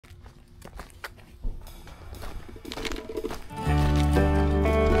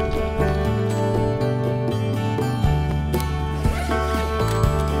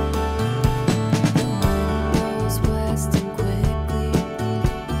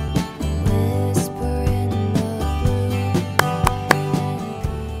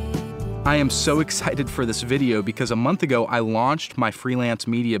I am so excited for this video because a month ago I launched my freelance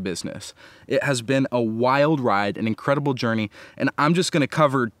media business. It has been a wild ride, an incredible journey, and I'm just gonna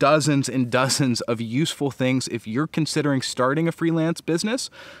cover dozens and dozens of useful things if you're considering starting a freelance business,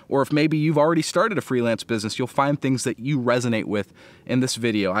 or if maybe you've already started a freelance business, you'll find things that you resonate with in this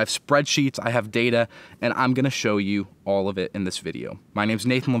video. I have spreadsheets, I have data, and I'm gonna show you all of it in this video. My name is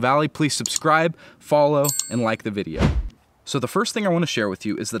Nathan LaValle. Please subscribe, follow, and like the video. So the first thing I want to share with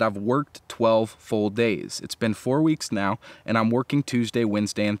you is that I've worked 12 full days. It's been 4 weeks now, and I'm working Tuesday,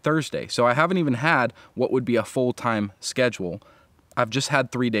 Wednesday, and Thursday. So I haven't even had what would be a full-time schedule. I've just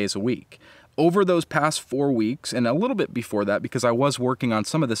had 3 days a week. Over those past 4 weeks, and a little bit before that, because I was working on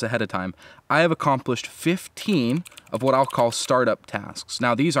some of this ahead of time, I have accomplished 15 of what I'll call startup tasks.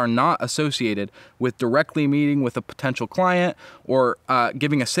 Now, these are not associated with directly meeting with a potential client or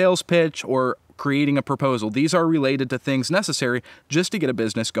giving a sales pitch or creating a proposal. These are related to things necessary just to get a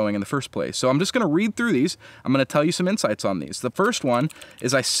business going in the first place. So I'm just going to read through these. I'm going to tell you some insights on these. The first one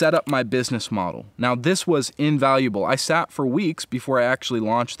is I set up my business model. Now, this was invaluable. I sat for weeks before I actually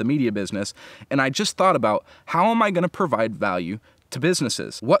launched the media business, and I just thought about how am I going to provide value to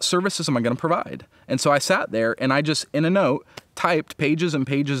businesses? What services am I going to provide? And so I sat there and I just, in a note, typed pages and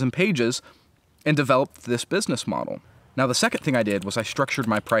pages and pages and developed this business model. Now, the second thing I did was I structured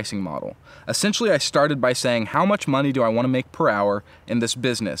my pricing model. Essentially, I started by saying, how much money do I want to make per hour in this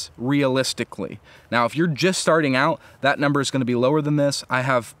business, realistically? Now, if you're just starting out, that number is going to be lower than this. I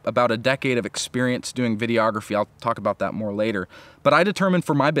have about a decade of experience doing videography. I'll talk about that more later. But I determined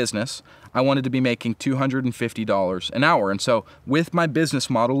for my business, I wanted to be making $250 an hour. And so with my business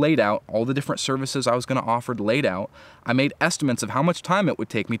model laid out, all the different services I was going to offer laid out, I made estimates of how much time it would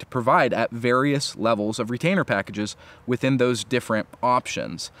take me to provide at various levels of retainer packages within those different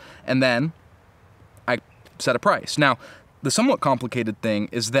options. And then I set a price. Now, the somewhat complicated thing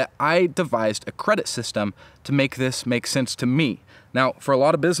is that I devised a credit system to make this make sense to me. Now, for a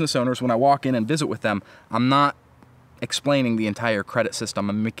lot of business owners, when I walk in and visit with them, I'm not explaining the entire credit system.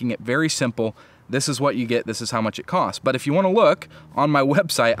 I'm making it very simple. This is what you get, this is how much it costs. But if you want to look on my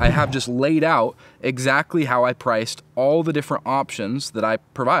website, I have just laid out exactly how I priced all the different options that I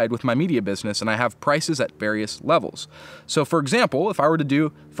provide with my media business, and I have prices at various levels. So for example, if I were to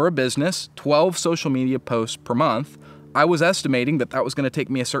do for a business 12 social media posts per month, I was estimating that that was going to take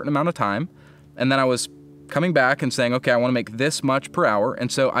me a certain amount of time, and then I was coming back and saying, okay, I want to make this much per hour, and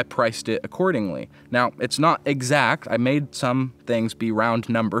so I priced it accordingly. Now, it's not exact. I made some things be round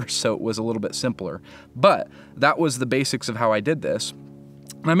numbers, so it was a little bit simpler. But that was the basics of how I did this.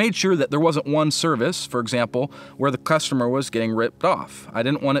 And I made sure that there wasn't one service, for example, where the customer was getting ripped off. I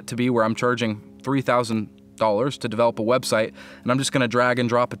didn't want it to be where I'm charging $3,000 to develop a website, and I'm just going to drag and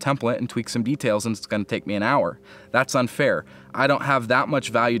drop a template and tweak some details, and it's going to take me an hour. That's unfair. I don't have that much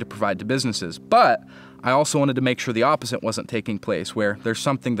value to provide to businesses, but I also wanted to make sure the opposite wasn't taking place, where there's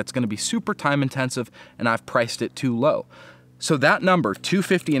something that's going to be super time intensive and I've priced it too low. So that number,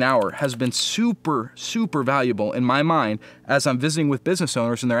 $250 an hour, has been super, super valuable in my mind as I'm visiting with business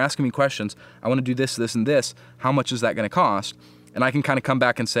owners and they're asking me questions. I want to do this, this, and this. How much is that going to cost? And I can kind of come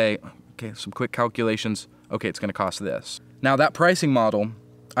back and say, okay, some quick calculations. Okay, it's going to cost this. Now, that pricing model,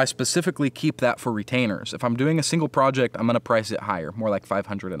 I specifically keep that for retainers. If I'm doing a single project, I'm going to price it higher, more like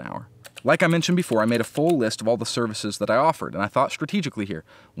 $500 an hour. Like I mentioned before, I made a full list of all the services that I offered, and I thought strategically here,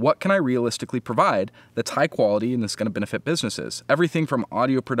 what can I realistically provide that's high quality and that's going to benefit businesses? Everything from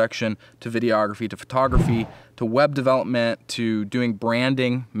audio production to videography to photography to web development to doing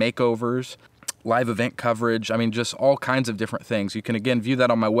branding, makeovers, live event coverage. I mean, just all kinds of different things. You can again view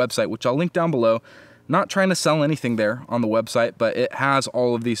that on my website, which I'll link down below. Not trying to sell anything there on the website, but it has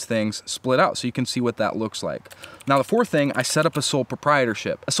all of these things split out so you can see what that looks like. Now, the fourth thing, I set up a sole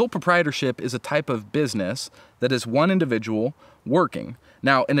proprietorship. A sole proprietorship is a type of business that is one individual working.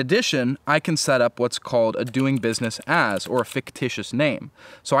 Now, in addition, I can set up what's called a doing business as, or a fictitious name.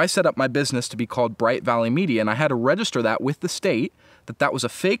 So I set up my business to be called Bright Valley Media, and I had to register that with the state that that was a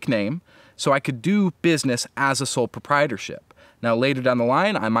fake name so I could do business as a sole proprietorship. Now, later down the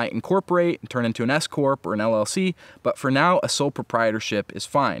line, I might incorporate and turn into an S-Corp or an LLC, but for now, a sole proprietorship is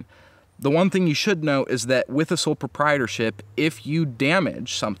fine. The one thing you should know is that with a sole proprietorship, if you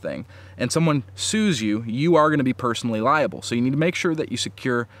damage something and someone sues you, you are going to be personally liable. So you need to make sure that you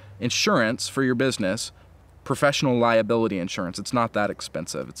secure insurance for your business, professional liability insurance. It's not that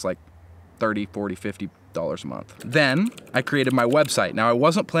expensive. It's like $30, $40, $50 a month. Then I created my website. Now, I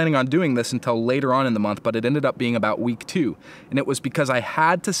wasn't planning on doing this until later on in the month, but it ended up being about week 2. And it was because I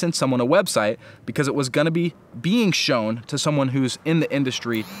had to send someone a website because it was going to be being shown to someone who's in the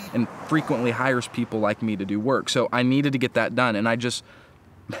industry and frequently hires people like me to do work. So I needed to get that done. And I just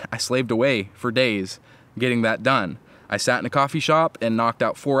I slaved away for days getting that done. I sat in a coffee shop and knocked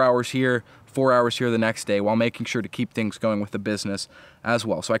out 4 hours here, 4 hours here the next day, while making sure to keep things going with the business as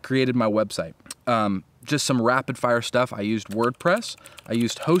well. So I created my website. Just some rapid fire stuff. I used WordPress. I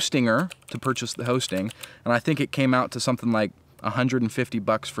used Hostinger to purchase the hosting, and I think it came out to something like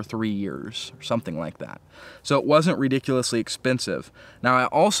 $150 for 3 years or something like that. So it wasn't ridiculously expensive. Now I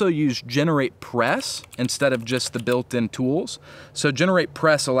also used GeneratePress instead of just the built-in tools. So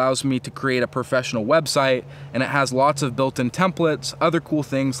GeneratePress allows me to create a professional website, and it has lots of built-in templates, other cool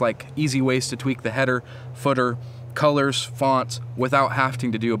things like easy ways to tweak the header, footer, colors, fonts, without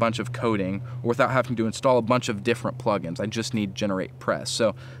having to do a bunch of coding or without having to install a bunch of different plugins. I just need GeneratePress.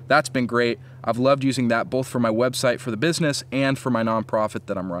 So that's been great. I've loved using that both for my website for the business and for my nonprofit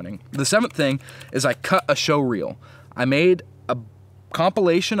that I'm running. The 7th thing is I cut a showreel. I made a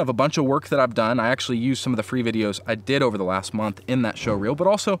compilation of a bunch of work that I've done. I actually used some of the free videos I did over the last month in that showreel, but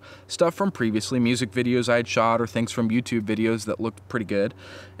also stuff from previously, music videos I had shot or things from YouTube videos that looked pretty good.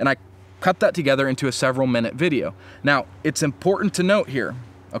 And I cut that together into a several-minute video. Now, it's important to note here,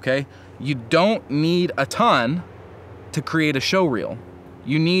 okay? You don't need a ton to create a showreel.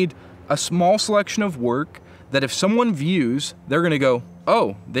 You need a small selection of work that if someone views, they're gonna go,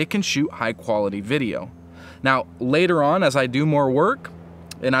 oh, they can shoot high-quality video. Now, later on, as I do more work,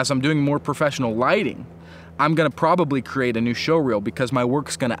 and as I'm doing more professional lighting, I'm gonna probably create a new showreel because my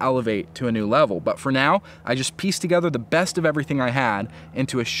work's gonna elevate to a new level. But for now, I just pieced together the best of everything I had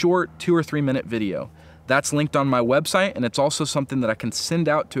into a short 2 or 3 minute video. That's linked on my website, and it's also something that I can send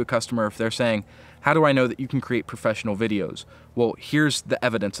out to a customer if they're saying, how do I know that you can create professional videos? Well, here's the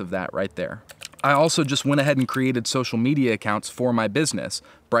evidence of that right there. I also just went ahead and created social media accounts for my business,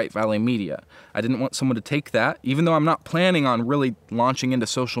 Bright Valley Media. I didn't want someone to take that, even though I'm not planning on really launching into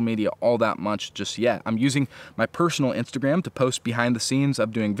social media all that much just yet. I'm using my personal Instagram to post behind the scenes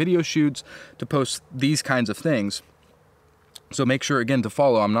of doing video shoots, to post these kinds of things. So make sure, again, to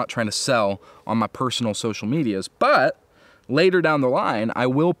follow. I'm not trying to sell on my personal social medias, but later down the line, I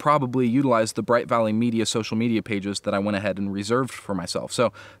will probably utilize the Bright Valley Media social media pages that I went ahead and reserved for myself.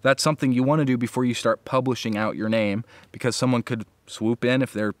 So that's something you want to do before you start publishing out your name, because someone could swoop in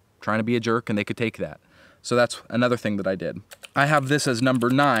if they're trying to be a jerk and they could take that. So that's another thing that I did. I have this as number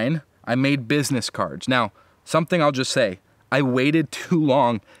 9. I made business cards. Now, something I'll just say, I waited too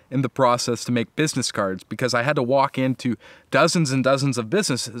long in the process to make business cards because I had to walk into dozens and dozens of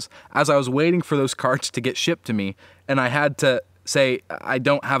businesses as I was waiting for those cards to get shipped to me, and I had to say I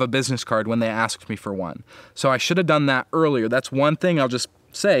don't have a business card when they asked me for one. So I should have done that earlier. That's one thing I'll just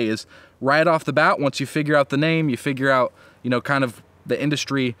say is right off the bat, once you figure out the name, you figure out, you know, kind of the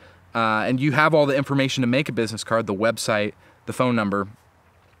industry, and you have all the information to make a business card, the website, the phone number,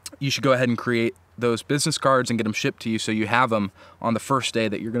 you should go ahead and create those business cards and get them shipped to you so you have them on the first day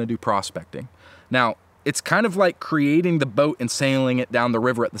that you're going to do prospecting. Now, it's kind of like creating the boat and sailing it down the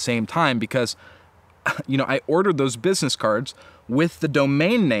river at the same time because, you know, I ordered those business cards with the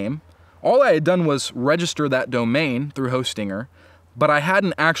domain name. All I had done was register that domain through Hostinger, but I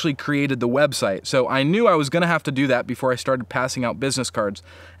hadn't actually created the website. So I knew I was going to have to do that before I started passing out business cards.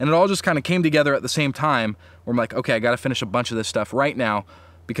 And it all just kind of came together at the same time where I'm like, okay, I got to finish a bunch of this stuff right now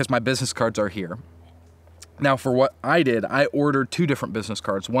because my business cards are here. Now for what I did, I ordered 2 different business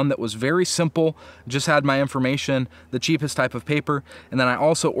cards. One that was very simple, just had my information, the cheapest type of paper, and then I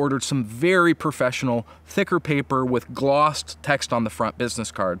also ordered some very professional, thicker paper with glossed text on the front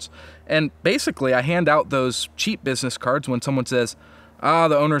business cards. And basically I hand out those cheap business cards when someone says,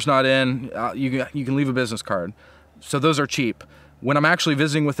 the owner's not in, you can leave a business card. So those are cheap. When I'm actually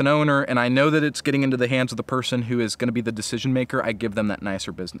visiting with an owner and I know that it's getting into the hands of the person who is going to be the decision maker, I give them that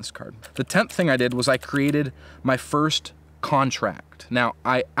nicer business card. The 10th thing I did was I created my first contract. Now,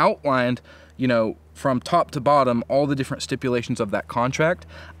 I outlined, you know, from top to bottom all the different stipulations of that contract.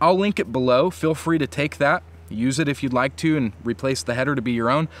 I'll link it below. Feel free to take that, use it if you'd like to, and replace the header to be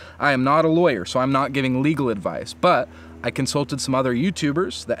your own. I am not a lawyer, so I'm not giving legal advice, but I consulted some other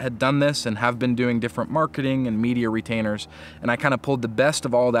YouTubers that had done this and have been doing different marketing and media retainers, and I kind of pulled the best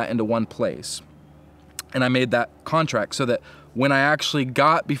of all that into one place. And I made that contract so that when I actually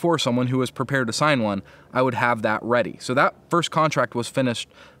got before someone who was prepared to sign one, I would have that ready. So that first contract was finished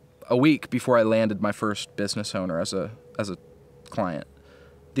a week before I landed my first business owner as a client.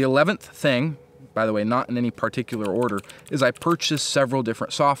 The 11th thing, by the way, not in any particular order, is I purchased several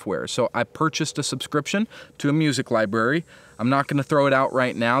different softwares. So I purchased a subscription to a music library. I'm not going to throw it out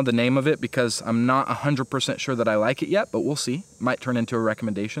right now, the name of it, because I'm not 100% sure that I like it yet, but we'll see. It might turn into a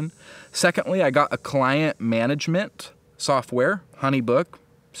recommendation. Secondly, I got a client management software, HoneyBook.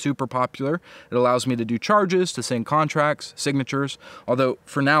 super popular. It allows me to do charges, to sign contracts, signatures, although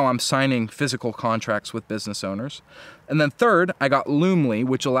for now I'm signing physical contracts with business owners. And then third, I got Loomly,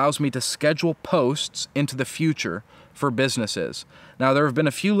 which allows me to schedule posts into the future for businesses. Now, there have been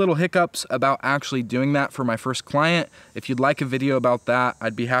a few little hiccups about actually doing that for my first client. If you'd like a video about that,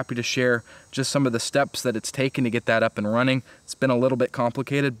 I'd be happy to share just some of the steps that it's taken to get that up and running. It's been a little bit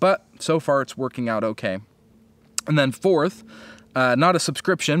complicated, but so far it's working out okay. And then fourth, not a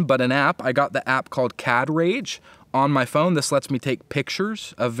subscription, but an app. I got the app called CAD Rage on my phone. This lets me take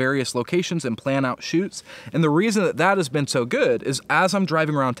pictures of various locations and plan out shoots. And the reason that that has been so good is as I'm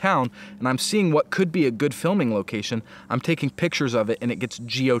driving around town and I'm seeing what could be a good filming location, I'm taking pictures of it and it gets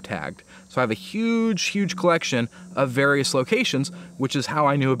geotagged. So I have a huge, huge collection of various locations, which is how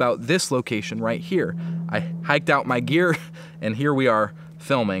I knew about this location right here. I hiked out my gear and here we are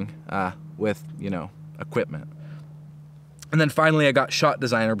filming with, equipment. And then finally, I got Shot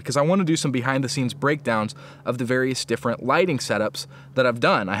Designer because I want to do some behind the scenes breakdowns of the various different lighting setups that I've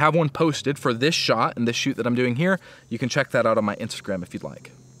done. I have one posted for this shot and this shoot that I'm doing here. You can check that out on my Instagram if you'd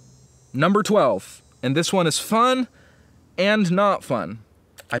like. Number 12, and this one is fun and not fun.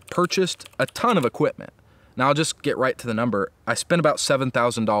 I purchased a ton of equipment. Now I'll just get right to the number. I spent about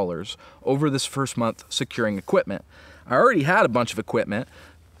 $7,000 over this first month securing equipment. I already had a bunch of equipment,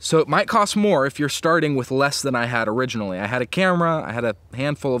 so it might cost more if you're starting with less than I had originally. I had a camera, I had a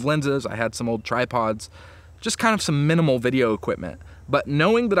handful of lenses, I had some old tripods, just kind of some minimal video equipment. But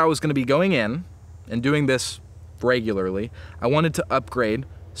knowing that I was gonna be going in and doing this regularly, I wanted to upgrade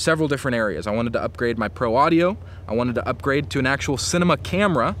several different areas. I wanted to upgrade my pro audio, I wanted to upgrade to an actual cinema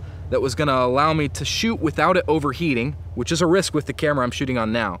camera that was gonna allow me to shoot without it overheating, which is a risk with the camera I'm shooting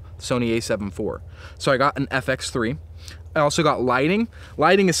on now, the Sony a7 IV. So I got an FX3. I also got lighting.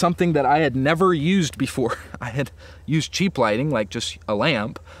 Lighting is something that I had never used before. I had used cheap lighting, like just a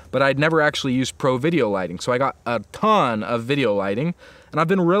lamp, but I'd never actually used pro video lighting. So I got a ton of video lighting, and I've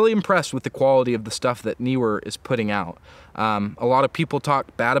been really impressed with the quality of the stuff that Neewer is putting out. A lot of people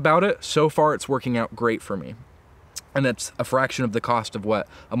talk bad about it. So far, it's working out great for me. And it's a fraction of the cost of what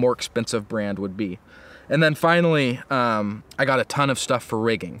a more expensive brand would be. And then finally, I got a ton of stuff for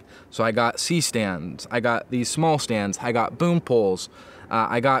rigging. So I got C-stands, I got these small stands, I got boom poles,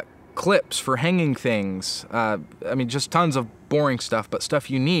 I got clips for hanging things. I mean, just tons of boring stuff, but stuff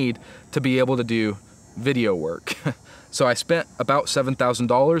you need to be able to do video work. So I spent about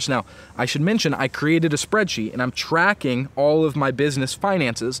 $7,000. Now, I should mention I created a spreadsheet and I'm tracking all of my business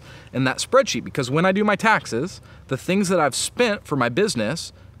finances in that spreadsheet because when I do my taxes, the things that I've spent for my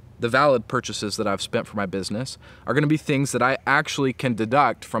business, the valid purchases that I've spent for my business, are gonna be things that I actually can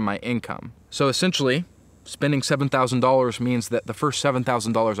deduct from my income. So essentially, spending $7,000 means that the first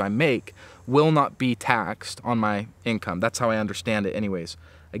 $7,000 I make will not be taxed on my income. That's how I understand it anyways.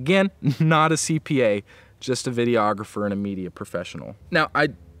 Again, not a CPA, just a videographer and a media professional. Now, I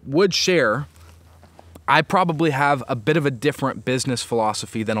would share, I probably have a bit of a different business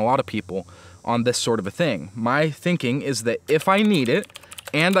philosophy than a lot of people on this sort of a thing. My thinking is that if I need it,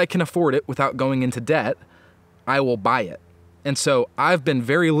 and I can afford it without going into debt, I will buy it. And so I've been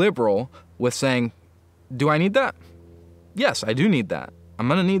very liberal with saying, do I need that? Yes, I do need that. I'm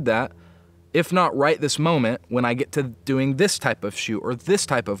gonna need that, if not right this moment when I get to doing this type of shoot or this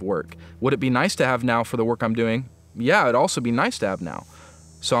type of work. Would it be nice to have now for the work I'm doing? Yeah, it'd also be nice to have now.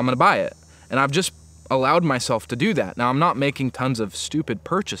 So I'm gonna buy it. And I've just allowed myself to do that. Now I'm not making tons of stupid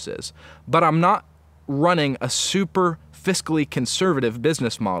purchases, but I'm not running a super fiscally conservative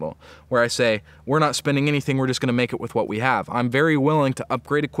business model where I say, we're not spending anything, we're just gonna make it with what we have. I'm very willing to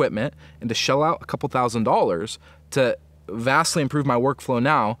upgrade equipment and to shell out a couple $1,000s to vastly improve my workflow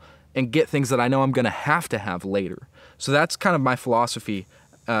now and get things that I know I'm gonna have to have later. So that's kind of my philosophy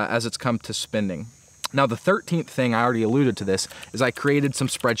as it's come to spending. Now the 13th thing, I already alluded to this, is I created some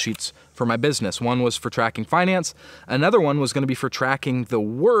spreadsheets for my business. One was for tracking finance. Another one was gonna be for tracking the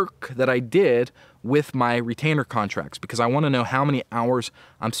work that I did with my retainer contracts because I wanna know how many hours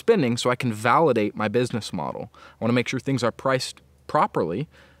I'm spending so I can validate my business model. I wanna make sure things are priced properly.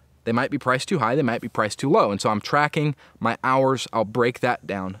 They might be priced too high, they might be priced too low. And so I'm tracking my hours. I'll break that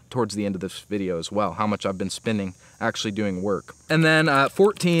down towards the end of this video as well, how much I've been spending actually doing work. And then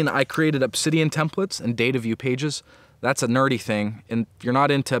 14, I created Obsidian templates and data view pages. That's a nerdy thing. And if you're not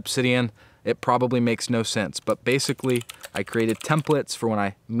into Obsidian, it probably makes no sense. But basically, I created templates for when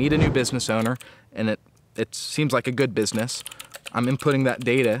I meet a new business owner and it seems like a good business. I'm inputting that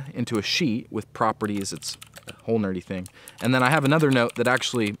data into a sheet with properties. It's whole nerdy thing. And then I have another note that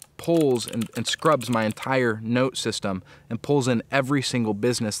actually pulls and scrubs my entire note system and pulls in every single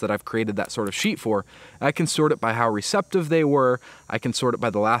business that I've created that sort of sheet for. I can sort it by how receptive they were. I can sort it by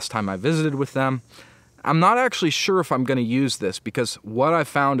the last time I visited with them. I'm not actually sure if I'm going to use this because what I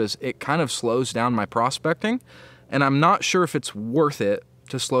found is it kind of slows down my prospecting, and I'm not sure if it's worth it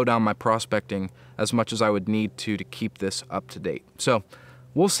to slow down my prospecting as much as I would need to keep this up to date. So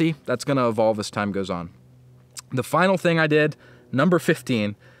we'll see. That's going to evolve as time goes on. The final thing I did, number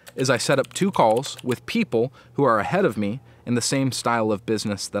 15, is I set up 2 calls with people who are ahead of me in the same style of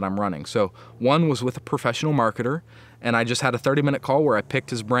business that I'm running. So one was with a professional marketer, and I just had a 30-minute call where I picked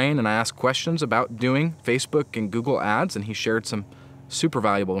his brain and I asked questions about doing Facebook and Google ads, and he shared some super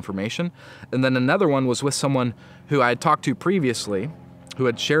valuable information. And then another one was with someone who I had talked to previously, who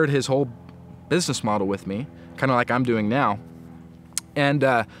had shared his whole business model with me, kind of like I'm doing now. And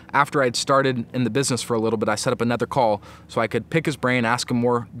after I'd started in the business for a little bit, I set up another call so I could pick his brain, ask him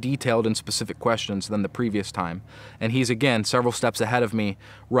more detailed and specific questions than the previous time. And he's, again, several steps ahead of me,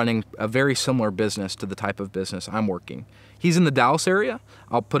 running a very similar business to the type of business I'm working. He's in the Dallas area.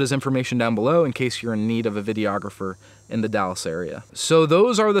 I'll put his information down below in case you're in need of a videographer in the Dallas area. So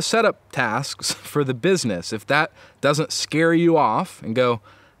those are the setup tasks for the business. If that doesn't scare you off and go,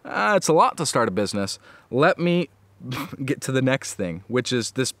 it's a lot to start a business, let me get to the next thing, which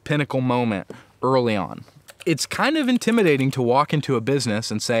is this pinnacle moment early on. It's kind of intimidating to walk into a business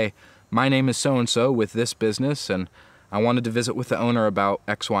and say, my name is so-and-so with this business, and I wanted to visit with the owner about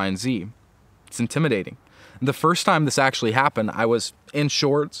X, Y, and Z. It's intimidating. The first time this actually happened, I was in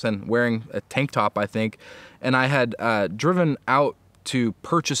shorts and wearing a tank top, I think, and I had driven out to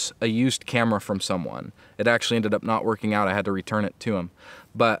purchase a used camera from someone. It actually ended up not working out. I had to return it to him.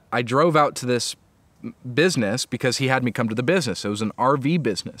 But I drove out to this business because he had me come to the business. It was an RV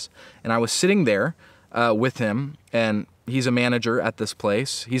business. And I was sitting there with him, and he's a manager at this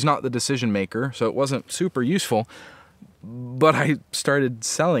place. He's not the decision maker, so it wasn't super useful. But I started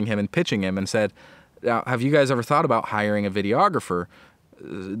selling him and pitching him and said, now, have you guys ever thought about hiring a videographer?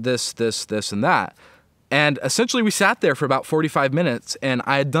 This, and that. And essentially we sat there for about 45 minutes, and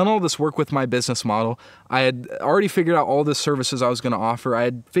I had done all this work with my business model. I had already figured out all the services I was going to offer. I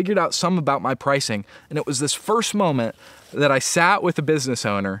had figured out some about my pricing. And it was this first moment that I sat with a business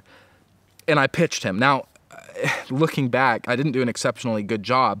owner and I pitched him. Now, looking back, I didn't do an exceptionally good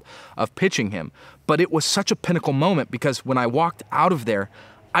job of pitching him, but it was such a pinnacle moment because when I walked out of there,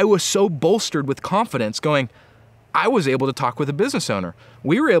 I was so bolstered with confidence going, I was able to talk with a business owner.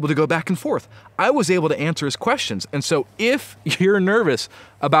 We were able to go back and forth. I was able to answer his questions. And so if you're nervous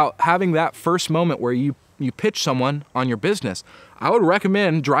about having that first moment where you pitch someone on your business, I would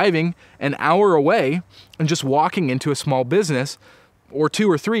recommend driving an hour away and just walking into a small business or 2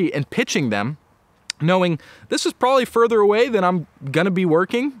 or 3 and pitching them, knowing this is probably further away than I'm gonna be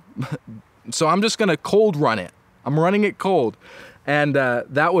working. So I'm just gonna cold run it. I'm running it cold. And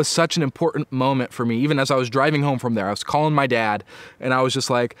that was such an important moment for me. Even as I was driving home from there, I was calling my dad, and I was just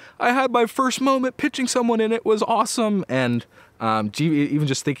like, I had my first moment pitching someone, and it was awesome. And even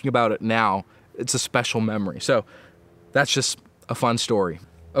just thinking about it now, it's a special memory. So that's just a fun story.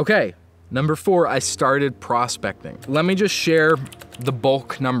 Okay, number 4, I started prospecting. Let me just share the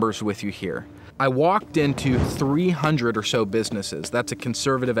bulk numbers with you here. I walked into 300 or so businesses. That's a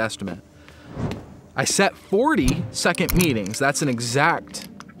conservative estimate. I set 40 second meetings. That's not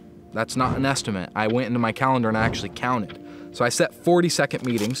an estimate. I went into my calendar and I actually counted. So I set 40 second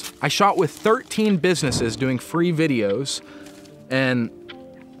meetings. I shot with 13 businesses doing free videos, and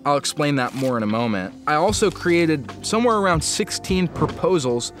I'll explain that more in a moment. I also created somewhere around 16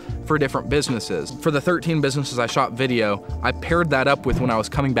 proposals for different businesses. For the 13 businesses I shot video, I paired that up with when I was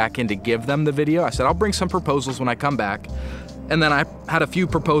coming back in to give them the video. I said, I'll bring some proposals when I come back. And then I had a few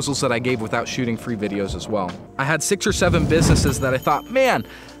proposals that I gave without shooting free videos as well. I had 6 or 7 businesses that I thought, man,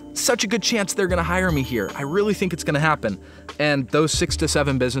 such a good chance they're gonna hire me here. I really think it's gonna happen. And those 6 to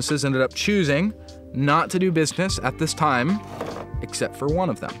 7 businesses ended up choosing not to do business at this time, except for one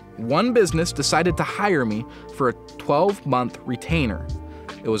of them. One business decided to hire me for a 12-month retainer.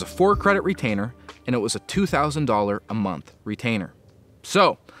 It was a 4-credit retainer, and it was a $2,000 a month retainer.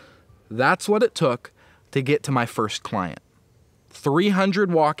 So that's what it took to get to my first client.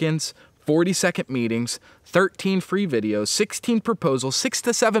 300 walk-ins, 40 second meetings, 13 free videos, 16 proposals, 6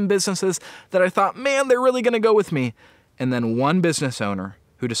 to 7 businesses that I thought, man, they're really gonna go with me. And then one business owner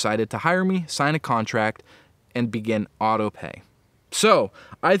who decided to hire me, sign a contract, and begin auto pay. So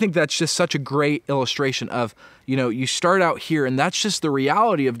I think that's just such a great illustration of, you start out here, and that's just the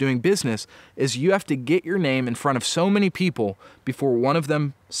reality of doing business, is you have to get your name in front of so many people before one of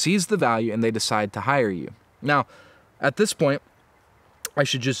them sees the value and they decide to hire you. Now, at this point, I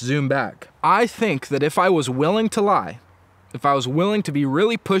should just zoom back. I think that if I was willing to lie, if I was willing to be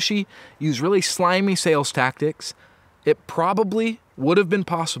really pushy, use really slimy sales tactics, it probably would have been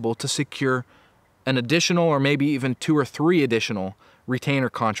possible to secure an additional or maybe even 2 or 3 additional retainer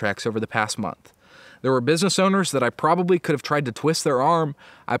contracts over the past month. There were business owners that I probably could have tried to twist their arm.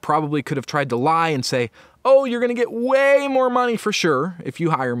 I probably could have tried to lie and say, oh, you're gonna get way more money for sure if you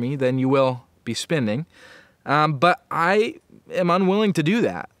hire me than you will be spending. But I am unwilling to do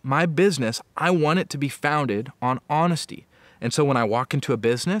that. My business, I want it to be founded on honesty. And so when I walk into a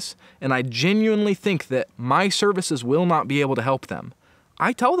business and I genuinely think that my services will not be able to help them,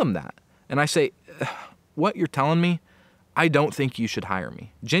 I tell them that. And I say, what you're telling me, I don't think you should hire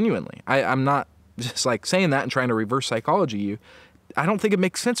me. Genuinely. I'm not just like saying that and trying to reverse psychology you. I don't think it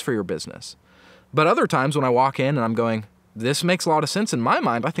makes sense for your business. But other times when I walk in and I'm going, this makes a lot of sense in my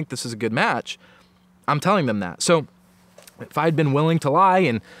mind, I think this is a good match, I'm telling them that. So if I'd been willing to lie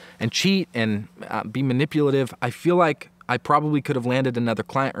and cheat and be manipulative, I feel like I probably could have landed another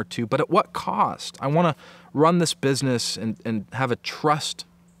client or 2, but at what cost? I want to run this business and have a trust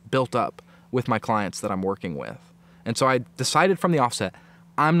built up with my clients that I'm working with. And so I decided from the offset,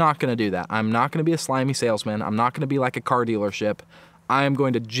 I'm not going to do that. I'm not going to be a slimy salesman. I'm not going to be like a car dealership. I am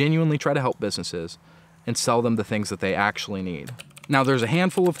going to genuinely try to help businesses and sell them the things that they actually need. Now, there's a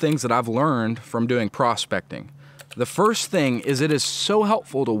handful of things that I've learned from doing prospecting. The first thing is it is so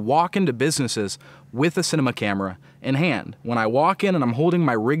helpful to walk into businesses with a cinema camera in hand. When I walk in and I'm holding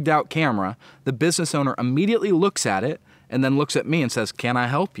my rigged out camera, the business owner immediately looks at it and then looks at me and says, can I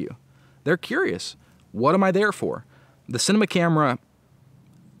help you? They're curious. What am I there for? The cinema camera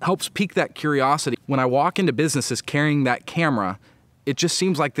helps pique that curiosity. When I walk into businesses carrying that camera, it just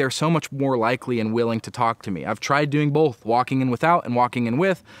seems like they're so much more likely and willing to talk to me. I've tried doing both, walking in without and walking in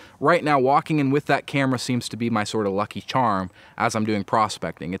with. Right now, walking in with that camera seems to be my sort of lucky charm as I'm doing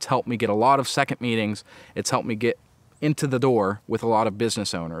prospecting. It's helped me get a lot of second meetings. It's helped me get into the door with a lot of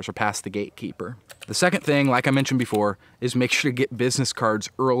business owners or past the gatekeeper. The second thing, like I mentioned before, is make sure to get business cards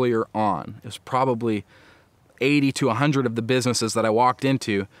earlier on. It was probably 80 to 100 of the businesses that I walked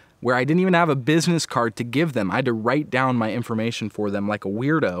into where I didn't even have a business card to give them. I had to write down my information for them like a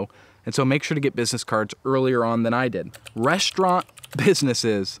weirdo. And so make sure to get business cards earlier on than I did. Restaurant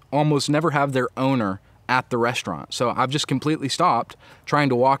businesses almost never have their owner at the restaurant. So I've just completely stopped trying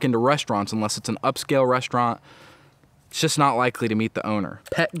to walk into restaurants unless it's an upscale restaurant. It's just not likely to meet the owner.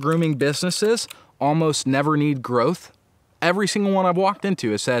 Pet grooming businesses almost never need growth. Every single one I've walked into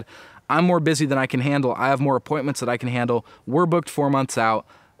has said, I'm more busy than I can handle. I have more appointments that I can handle. We're booked 4 months out.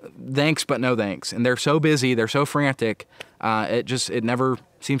 Thanks, but no thanks. And they're so busy, they're so frantic, it never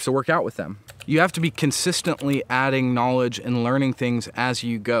seems to work out with them. You have to be consistently adding knowledge and learning things as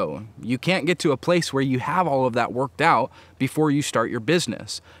you go. You can't get to a place where you have all of that worked out before you start your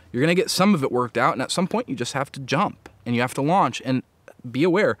business. You're gonna get some of it worked out, and at some point you just have to jump and you have to launch. And be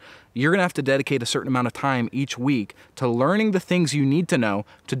aware, you're gonna have to dedicate a certain amount of time each week to learning the things you need to know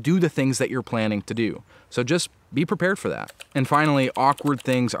to do the things that you're planning to do. So just be prepared for that. And finally, awkward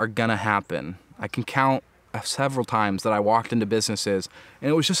things are gonna happen. I can count several times that I walked into businesses and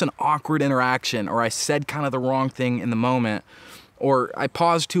it was just an awkward interaction, or I said kind of the wrong thing in the moment, or I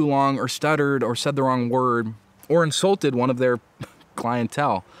paused too long, or stuttered, or said the wrong word, or insulted one of their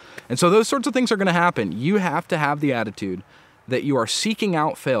clientele. And so those sorts of things are gonna happen. You have to have the attitude that you are seeking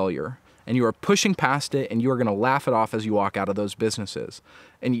out failure and you are pushing past it, and you are gonna laugh it off as you walk out of those businesses.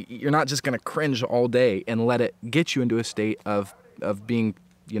 And you're not just gonna cringe all day and let it get you into a state of being,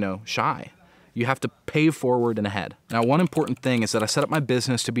 shy. You have to pay forward and ahead. Now, one important thing is that I set up my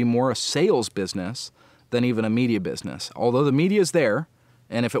business to be more a sales business than even a media business. Although the media is there,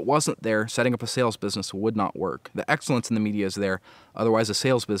 and if it wasn't there, setting up a sales business would not work. The excellence in the media is there, otherwise a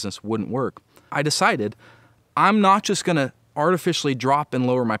sales business wouldn't work. I decided I'm not just gonna artificially drop and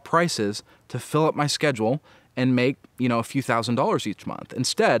lower my prices to fill up my schedule and make, a few $1,000s each month.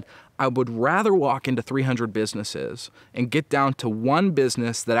 Instead, I would rather walk into 300 businesses and get down to one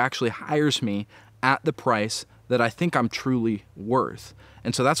business that actually hires me at the price that I think I'm truly worth.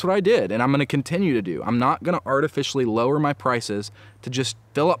 And so that's what I did, and I'm gonna continue to do. I'm not gonna artificially lower my prices to just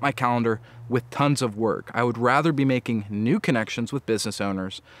fill up my calendar with tons of work. I would rather be making new connections with business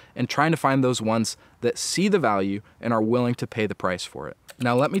owners and trying to find those ones that see the value and are willing to pay the price for it.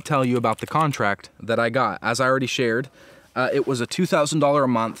 Now let me tell you about the contract that I got. As I already shared, it was a $2,000 a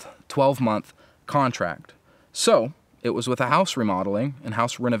month, 12-month contract. So it was with a house remodeling and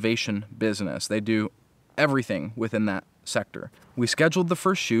house renovation business. They do everything within that sector. We scheduled the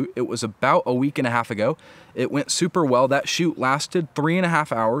first shoot. It was about a week and a half ago. It went super well. That shoot lasted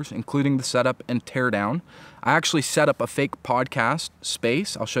 3.5 hours, including the setup and teardown. I actually set up a fake podcast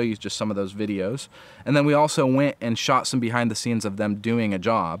space. I'll show you just some of those videos. And then we also went and shot some behind the scenes of them doing a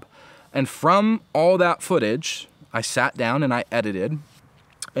job. And from all that footage, I sat down and I edited.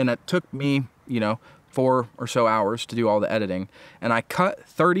 And it took me, 4 or so hours to do all the editing. And I cut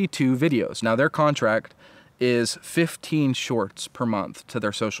 32 videos. Now their contract is 15 shorts per month to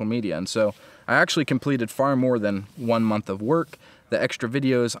their social media. And so I actually completed far more than 1 month of work. The extra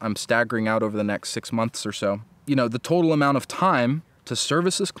videos I'm staggering out over the next 6 months or so. The total amount of time to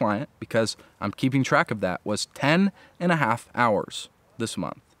service this client, because I'm keeping track of that, was 10.5 hours this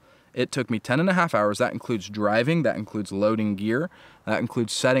month. It took me 10.5 hours. That includes driving, that includes loading gear, that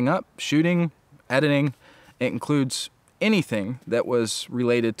includes setting up, shooting, editing. It includes anything that was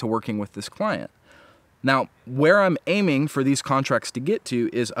related to working with this client. Now, where I'm aiming for these contracts to get to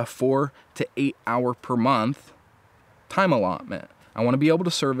is a 4 to 8 hour per month time allotment. I want to be able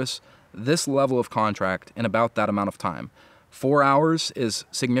to service this level of contract in about that amount of time. 4 hours is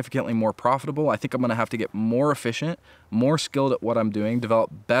significantly more profitable. I think I'm going to have to get more efficient, more skilled at what I'm doing,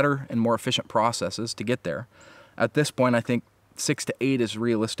 develop better and more efficient processes to get there. At this point, I think 6 to 8 is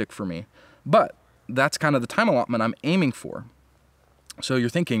realistic for me. But that's kind of the time allotment I'm aiming for. So you're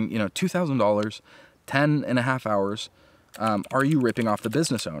thinking, $2,000, 10.5 hours, are you ripping off the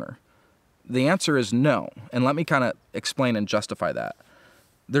business owner? The answer is no. And let me kind of explain and justify that.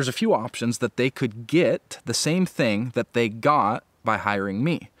 There's a few options that they could get the same thing that they got by hiring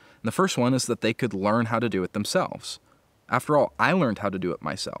me. And the first one is that they could learn how to do it themselves. After all, I learned how to do it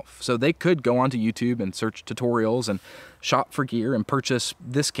myself. So they could go onto YouTube and search tutorials and shop for gear and purchase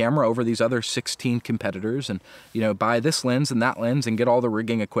this camera over these other 16 competitors and, buy this lens and that lens and get all the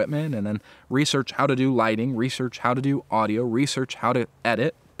rigging equipment and then research how to do lighting, research how to do audio, research how to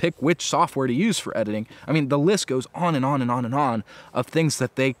edit, pick which software to use for editing. I mean, the list goes on and on and on and on of things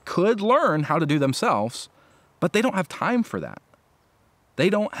that they could learn how to do themselves, but they don't have time for that. They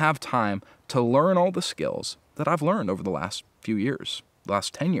don't have time to learn all the skills that I've learned over the last few years, the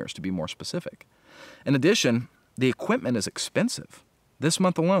last 10 years to be more specific. In addition, the equipment is expensive. This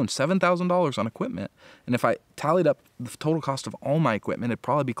month alone, $7,000 on equipment. And if I tallied up the total cost of all my equipment, it'd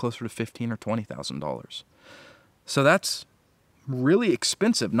probably be closer to $15,000 or $20,000. So that's really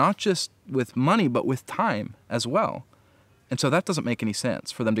expensive, not just with money, but with time as well. And so that doesn't make any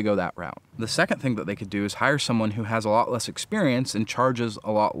sense for them to go that route. The second thing that they could do is hire someone who has a lot less experience and charges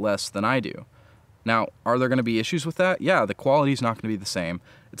a lot less than I do. Now, are there going to be issues with that? Yeah, the quality is not going to be the same.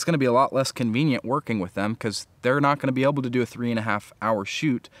 It's going to be a lot less convenient working with them because they're not going to be able to do a 3.5 hour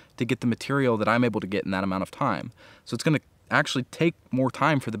shoot to get the material that I'm able to get in that amount of time. So it's going to actually take more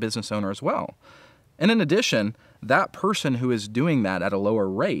time for the business owner as well. And in addition, that person who is doing that at a lower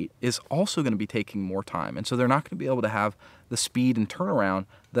rate is also going to be taking more time. And so they're not going to be able to have the speed and turnaround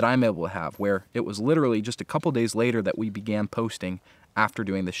that I'm able to have, where it was literally just a couple days later that we began posting after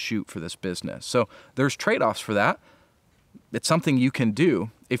doing the shoot for this business. So there's trade-offs for that. It's something you can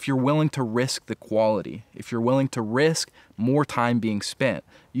do if you're willing to risk the quality. If you're willing to risk more time being spent,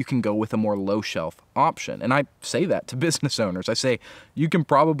 you can go with a more low shelf option. And I say that to business owners. I say, you can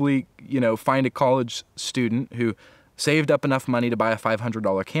probably, find a college student who saved up enough money to buy a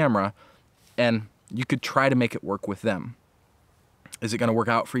 $500 camera, and you could try to make it work with them. Is it going to work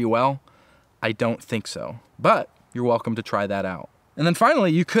out for you well? I don't think so, but you're welcome to try that out. And then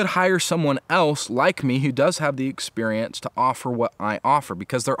finally, you could hire someone else like me who does have the experience to offer what I offer,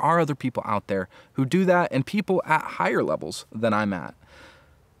 because there are other people out there who do that and people at higher levels than I'm at.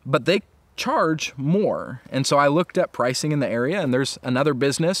 But they charge more. And so I looked at pricing in the area, and there's another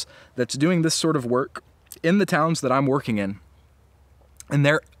business that's doing this sort of work in the towns that I'm working in. And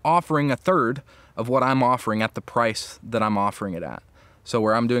they're offering a third of what I'm offering at the price that I'm offering it at. So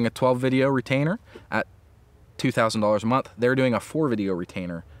where I'm doing a 12 video retainer at $2,000 a month, they're doing a 4 video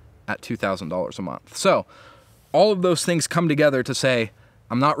retainer at $2,000 a month. So all of those things come together to say,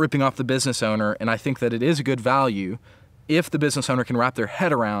 I'm not ripping off the business owner, and I think that it is a good value if the business owner can wrap their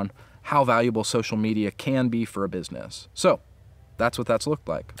head around how valuable social media can be for a business. So that's what that's looked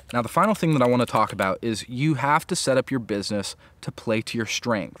like. Now, the final thing that I want to talk about is you have to set up your business to play to your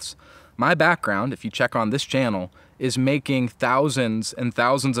strengths. My background, if you check on this channel, is making thousands and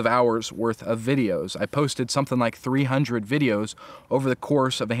thousands of hours worth of videos. I posted something like 300 videos over the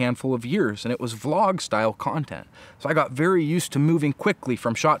course of a handful of years, and it was vlog style content. So I got very used to moving quickly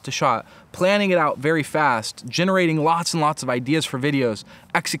from shot to shot, planning it out very fast, generating lots and lots of ideas for videos,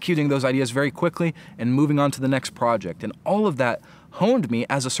 executing those ideas very quickly, and moving on to the next project. And all of that honed me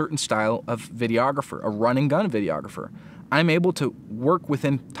as a certain style of videographer, a run and gun videographer. I'm able to work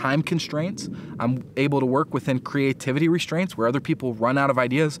within time constraints. I'm able to work within creativity restraints where other people run out of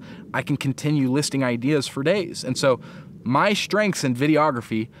ideas. I can continue listing ideas for days. And so my strengths in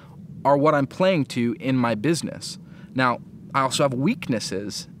videography are what I'm playing to in my business. Now, I also have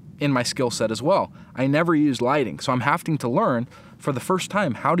weaknesses in my skill set as well. I never use lighting, so I'm having to learn for the first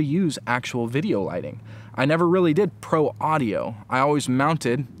time how to use actual video lighting. I never really did pro audio. I always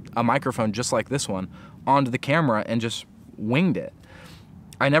mounted a microphone just like this one onto the camera and just winged it.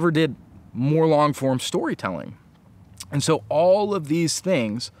 I never did more long form storytelling. And so all of these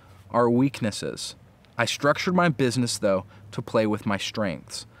things are weaknesses. I structured my business though to play with my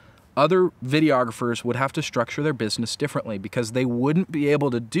strengths. Other videographers would have to structure their business differently because they wouldn't be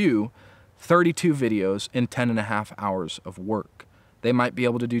able to do 32 videos in 10.5 hours of work. They might be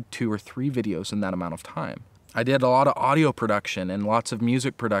able to do 2 or 3 videos in that amount of time. I did a lot of audio production and lots of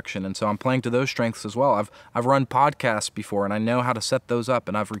music production, and so I'm playing to those strengths as well. I've run podcasts before, and I know how to set those up,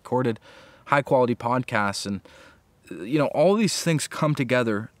 and I've recorded high-quality podcasts, and all these things come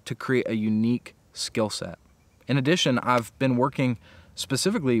together to create a unique skill set. In addition, I've been working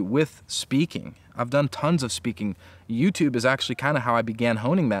specifically with speaking. I've done tons of speaking. YouTube is actually kind of how I began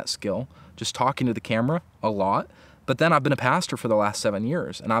honing that skill, just talking to the camera a lot. But then I've been a pastor for the last 7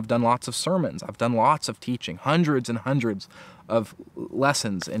 years, and I've done lots of sermons. I've done lots of teaching, hundreds and hundreds of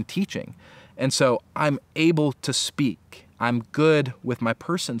lessons and teaching. And so I'm able to speak. I'm good with my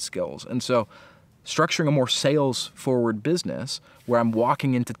person skills. And so structuring a more sales-forward business where I'm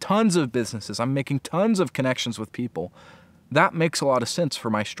walking into tons of businesses, I'm making tons of connections with people, that makes a lot of sense for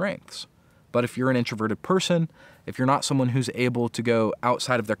my strengths. But if you're an introverted person, if you're not someone who's able to go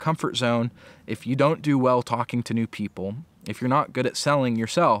outside of their comfort zone, if you don't do well talking to new people, if you're not good at selling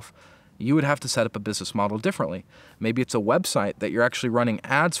yourself, you would have to set up a business model differently. Maybe it's a website that you're actually running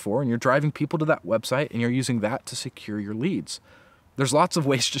ads for and you're driving people to that website and you're using that to secure your leads. There's lots of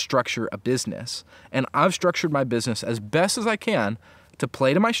ways to structure a business, and I've structured my business as best as I can to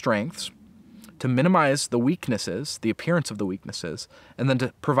play to my strengths, to minimize the weaknesses, the appearance of the weaknesses, and then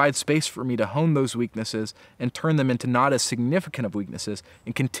to provide space for me to hone those weaknesses and turn them into not as significant of weaknesses,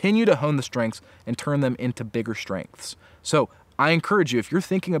 and continue to hone the strengths and turn them into bigger strengths. So I encourage you, if you're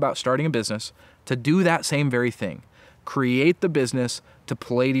thinking about starting a business, to do that same very thing. Create the business to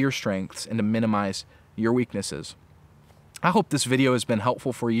play to your strengths and to minimize your weaknesses. I hope this video has been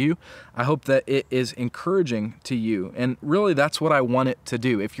helpful for you. I hope that it is encouraging to you. And really, that's what I want it to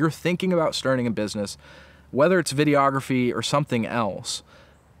do. If you're thinking about starting a business, whether it's videography or something else,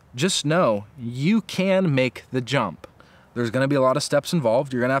 just know you can make the jump. There's going to be a lot of steps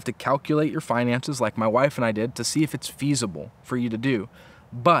involved. You're going to have to calculate your finances like my wife and I did to see if it's feasible for you to do.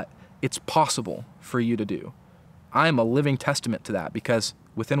 But it's possible for you to do. I am a living testament to that because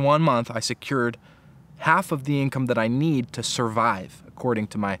within 1 month, I secured half of the income that I need to survive, according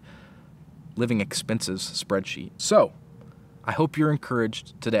to my living expenses spreadsheet. So, I hope you're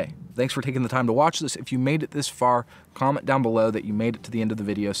encouraged today. Thanks for taking the time to watch this. If you made it this far, comment down below that you made it to the end of the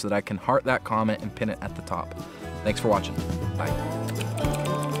video so that I can heart that comment and pin it at the top. Thanks for watching. Bye.